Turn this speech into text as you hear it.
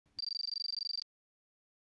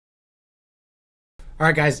All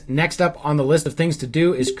right, guys, next up on the list of things to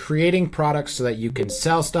do is creating products so that you can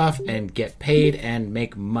sell stuff and get paid and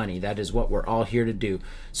make money. That is what we're all here to do.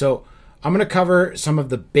 So I'm going to cover some of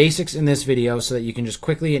the basics in this video so that you can just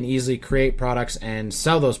quickly and easily create products and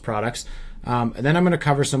sell those products. And then I'm going to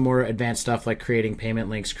cover some more advanced stuff like creating payment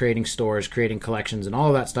links, creating stores, creating collections, and all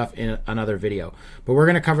of that stuff in another video. But we're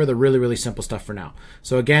going to cover the really simple stuff for now.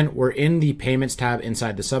 So again, we're in the payments tab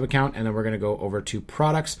inside the sub account, and then we're going to go over to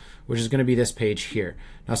products, which is going to be this page here.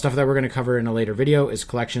 Now, stuff that we're going to cover in a later video is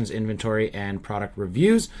collections, inventory, and product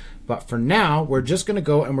reviews. But for now, we're just going to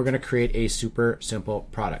go and we're going to create a super simple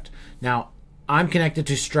product. Now, I'm connected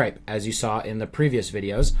to Stripe, as you saw in the previous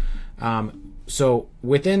videos. So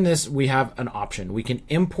within this, we have an option. We can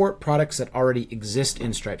import products that already exist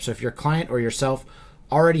in Stripe. So if your client or yourself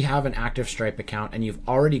already have an active Stripe account and you've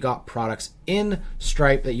already got products in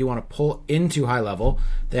Stripe that you want to pull into Highlevel,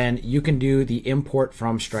 then you can do the import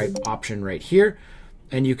from Stripe option right here.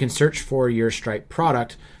 And you can search for your Stripe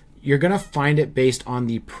product. You're going to find it based on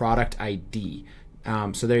the product ID.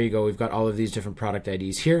 So there you go. We've got all of these different product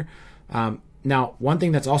IDs here. Now, one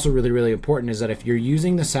thing that's also really important is that if you're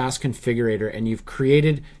using the SaaS configurator and you've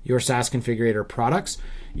created your SaaS configurator products,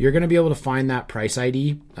 you're going to be able to find that price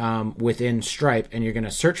ID within Stripe, and you're going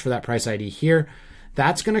to search for that price ID here.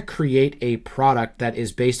 That's going to create a product that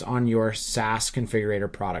is based on your SaaS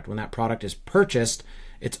configurator product. When that product is purchased,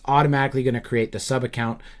 it's automatically going to create the sub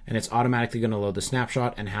account, and it's automatically going to load the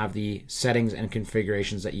snapshot and have the settings and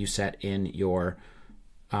configurations that you set in your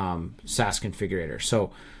SaaS configurator.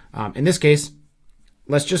 So in this case,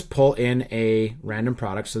 let's just pull in a random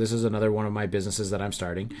product. So this is another one of my businesses that I'm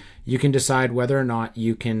starting. You can decide whether or not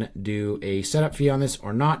you can do a setup fee on this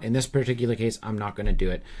or not. In this particular case, I'm not going to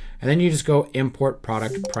do it. And then you just go import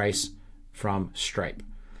product price from Stripe.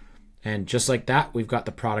 And just like that, we've got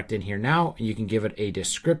the product in here now. You can give it a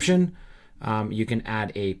description. You can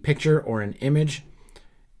add a picture or an image.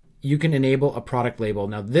 You can enable a product label.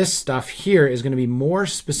 Now this stuff here is going to be more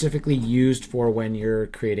specifically used for when you're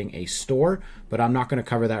creating a store, but I'm not going to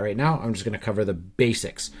cover that right now. I'm just going to cover the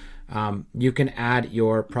basics. You can add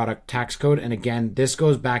your product tax code. And again, this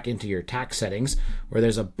goes back into your tax settings where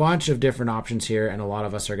there's a bunch of different options here. And a lot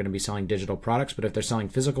of us are going to be selling digital products, but if they're selling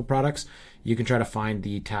physical products, you can try to find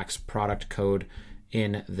the tax product code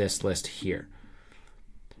in this list here.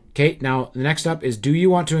 Okay, now the next up is, do you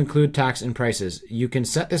want to include tax and prices? You can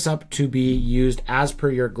set this up to be used as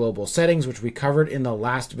per your global settings, which we covered in the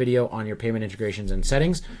last video on your payment integrations and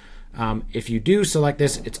settings. If you do select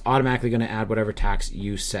this, it's automatically going to add whatever tax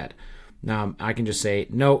you set. Now I can just say,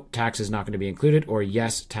 no, tax is not going to be included, or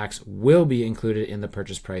yes, tax will be included in the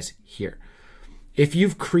purchase price here. If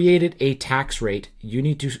you've created a tax rate, you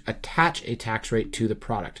need to attach a tax rate to the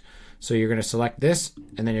product. So you're going to select this,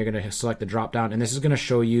 and then you're going to select the drop down, and this is going to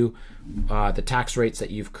show you the tax rates that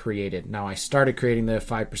you've created. Now I started creating the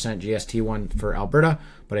 5% GST one for Alberta,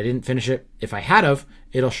 but I didn't finish it. If I had of,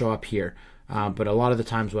 it'll show up here. But a lot of the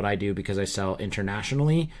times what I do, because I sell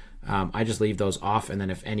internationally, I just leave those off, and then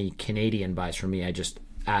if any Canadian buys from me, I just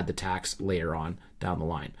add the tax later on down the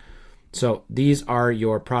line. So these are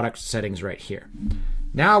your product settings right here.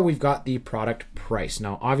 Now we've got the product price.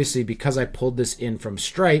 Now obviously, because I pulled this in from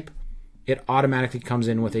Stripe, it automatically comes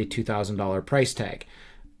in with a $2,000 price tag.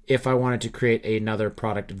 If I wanted to create another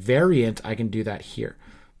product variant, I can do that here.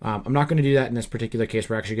 I'm not going to do that in this particular case.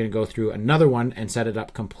 We're actually going to go through another one and set it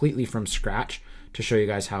up completely from scratch to show you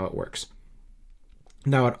guys how it works.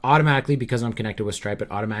 Now it automatically, because I'm connected with Stripe,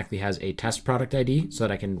 it automatically has a test product ID so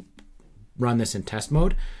that I can run this in test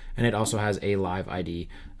mode. And it also has a live ID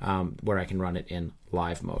where I can run it in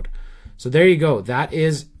live mode. So there you go. That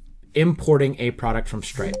is importing a product from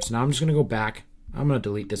Stripe. So now I'm just going to go back. I'm going to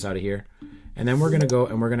delete this out of here. And then we're going to go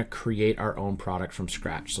and we're going to create our own product from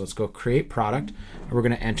scratch. So let's go create product, and we're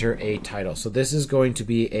going to enter a title. So this is going to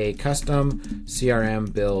be a custom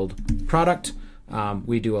CRM build product.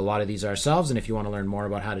 We do a lot of these ourselves, and if you want to learn more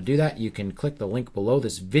about how to do that, you can click the link below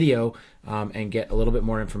this video and get a little bit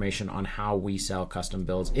more information on how we sell custom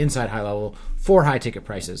builds inside Highlevel for high ticket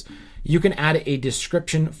prices. You can add a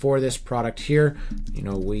description for this product here. You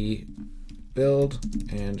know, we build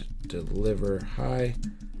and deliver high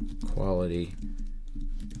quality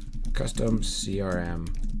custom CRM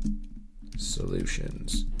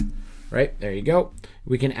solutions. Right, there you go.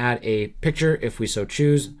 We can add a picture if we so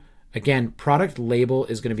choose. Again, product label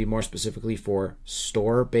is going to be more specifically for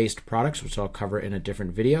store-based products, which I'll cover in a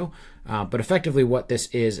different video. But effectively what this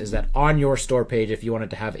is that on your store page, if you wanted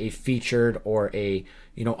to have a featured or a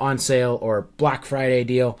on sale or Black Friday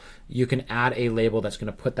deal, you can add a label that's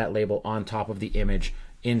going to put that label on top of the image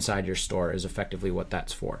inside your store is effectively what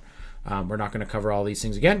that's for. We're not going to cover all these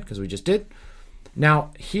things again because we just did.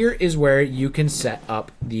 Now, here is where you can set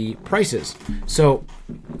up the prices. So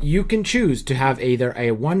you can choose to have either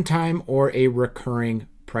a one-time or a recurring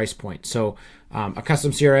price point. So a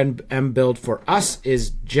custom CRM build for us is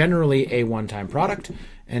generally a one-time product.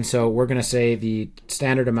 And so we're going to say the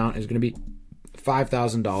standard amount is going to be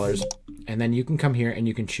 $5,000. And then you can come here and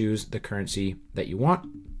you can choose the currency that you want.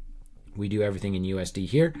 We do everything in USD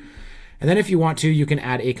here. And then if you want to, you can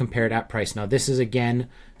add a compared at price. Now this is again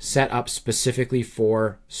set up specifically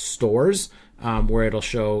for stores where it'll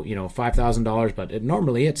show, $5,000, but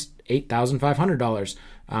normally it's $8,500.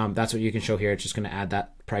 That's what you can show here. It's just going to add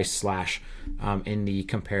that price slash in the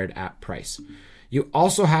compared at price. You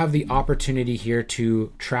also have the opportunity here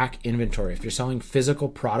to track inventory. If you're selling physical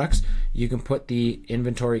products, you can put the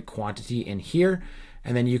inventory quantity in here,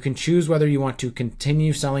 and then you can choose whether you want to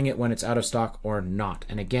continue selling it when it's out of stock or not.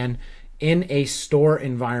 And again, in a store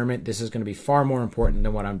environment, this is going to be far more important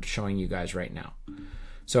than what I'm showing you guys right now.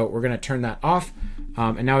 So we're going to turn that off.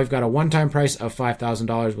 And now we've got a one-time price of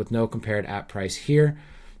 $5,000 with no compared at price here.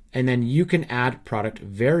 And then you can add product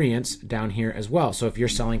variants down here as well. So if you're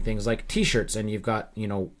selling things like t-shirts and you've got,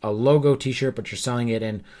 a logo t-shirt, but you're selling it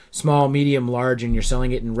in small, medium, large, and you're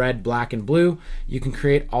selling it in red, black, and blue, you can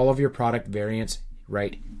create all of your product variants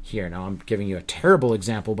right here. Now I'm giving you a terrible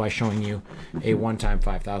example by showing you a one-time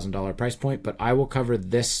 $5,000 price point, but I will cover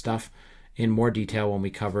this stuff in more detail when we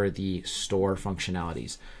cover the store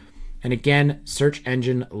functionalities. And again, search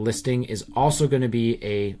engine listing is also going to be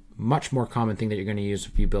a much more common thing that you're going to use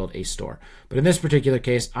if you build a store. But in this particular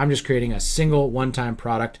case, I'm just creating a single one-time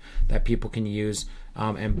product that people can use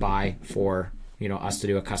and buy for us to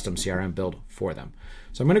do a custom CRM build for them.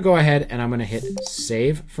 So I'm going to go ahead and I'm going to hit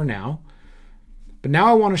save for now. But now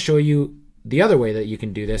I want to show you the other way that you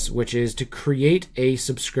can do this, which is to create a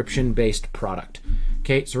subscription-based product.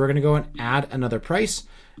 Okay, so we're going to go and add another price.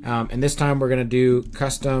 And this time we're going to do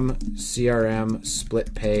custom CRM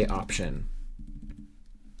split pay option.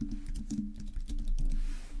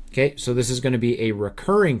 Okay, so this is going to be a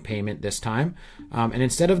recurring payment this time. And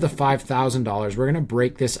instead of the $5,000, we're going to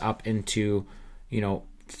break this up into,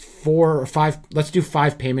 4 or 5, let's do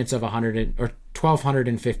 5 payments of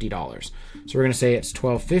 $1,250. So we're going to say it's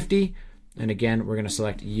 $1,250. And again, we're going to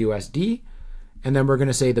select USD. And then we're going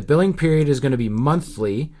to say the billing period is going to be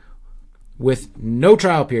monthly with no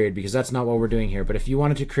trial period, because that's not what we're doing here. But if you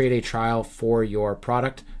wanted to create a trial for your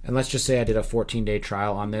product, and let's just say I did a 14-day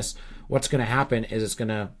trial on this, what's going to happen is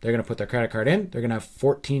they're going to put their credit card in, they're going to have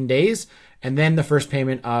 14 days, and then the first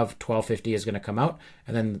payment of $1,250 is going to come out,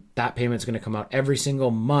 and then that payment is going to come out every single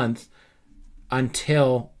month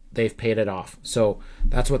until they've paid it off. So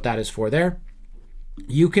that's what that is for there.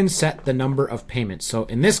 You can set the number of payments. So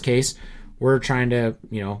in this case, we're trying to,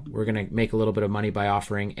 we're going to make a little bit of money by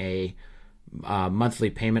offering a monthly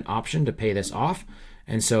payment option to pay this off.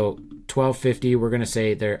 And so $1,250, we're going to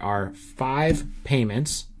say there are 5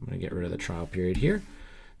 payments. I'm going to get rid of the trial period here.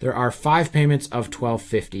 There are 5 payments of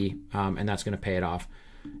 $1,250, and that's going to pay it off.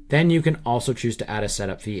 Then you can also choose to add a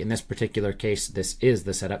setup fee. In this particular case, this is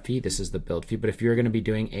the setup fee. This is the build fee. But if you're going to be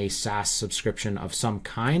doing a SaaS subscription of some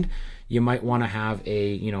kind, you might want to have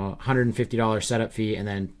a $150 setup fee and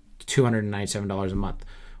then $297 a month,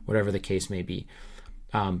 whatever the case may be.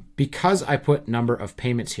 Because I put number of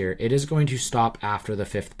payments here, it is going to stop after the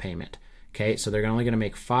 5th payment. Okay, so they're only going to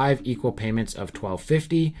make 5 equal payments of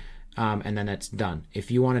 $1,250, and then that's done.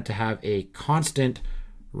 If you wanted to have a constant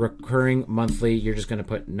recurring monthly, you're just going to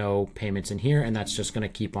put no payments in here, and that's just going to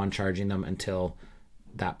keep on charging them until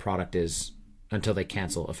that product until they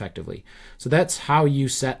cancel effectively. So that's how you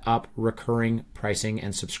set up recurring pricing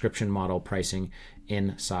and subscription model pricing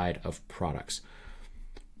inside of products.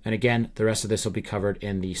 And again, the rest of this will be covered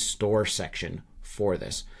in the store section for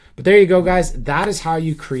this. But there you go, guys. That is how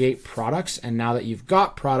you create products. And now that you've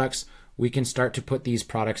got products, we can start to put these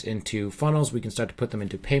products into funnels. We can start to put them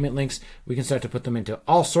into payment links. We can start to put them into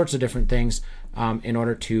all sorts of different things in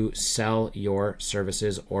order to sell your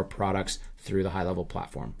services or products through the Highlevel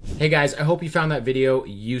platform. Hey guys, I hope you found that video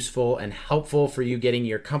useful and helpful for you getting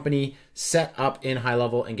your company set up in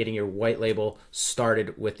Highlevel and getting your white label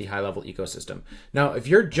started with the Highlevel ecosystem. Now, if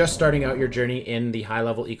you're just starting out your journey in the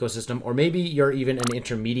Highlevel ecosystem, or maybe you're even an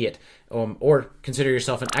intermediate or consider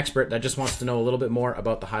yourself an expert that just wants to know a little bit more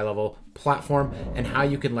about the Highlevel platform and how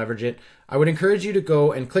you can leverage it, I would encourage you to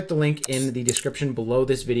go and click the link in the description below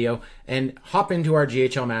this video and hop into our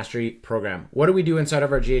GHL Mastery program. What do we do inside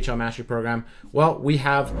of our GHL Mastery program? Well, we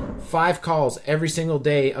have 5 calls every single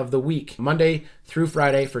day of the week, Monday through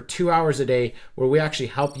Friday, for 2 hours a day, where we actually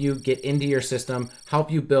help you get into your system, help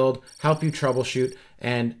you build, help you troubleshoot,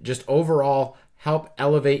 and just overall help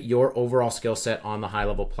elevate your overall skill set on the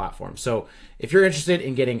Highlevel platform. So if you're interested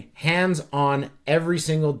in getting hands-on every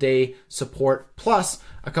single day support, plus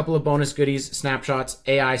a couple of bonus goodies, snapshots,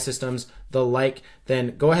 AI systems, the like,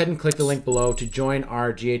 then go ahead and click the link below to join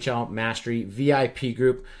our GHL Mastery VIP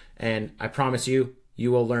group. And I promise you,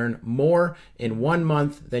 you will learn more in 1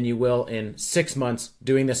 month than you will in 6 months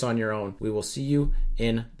doing this on your own. We will see you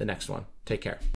in the next one. Take care.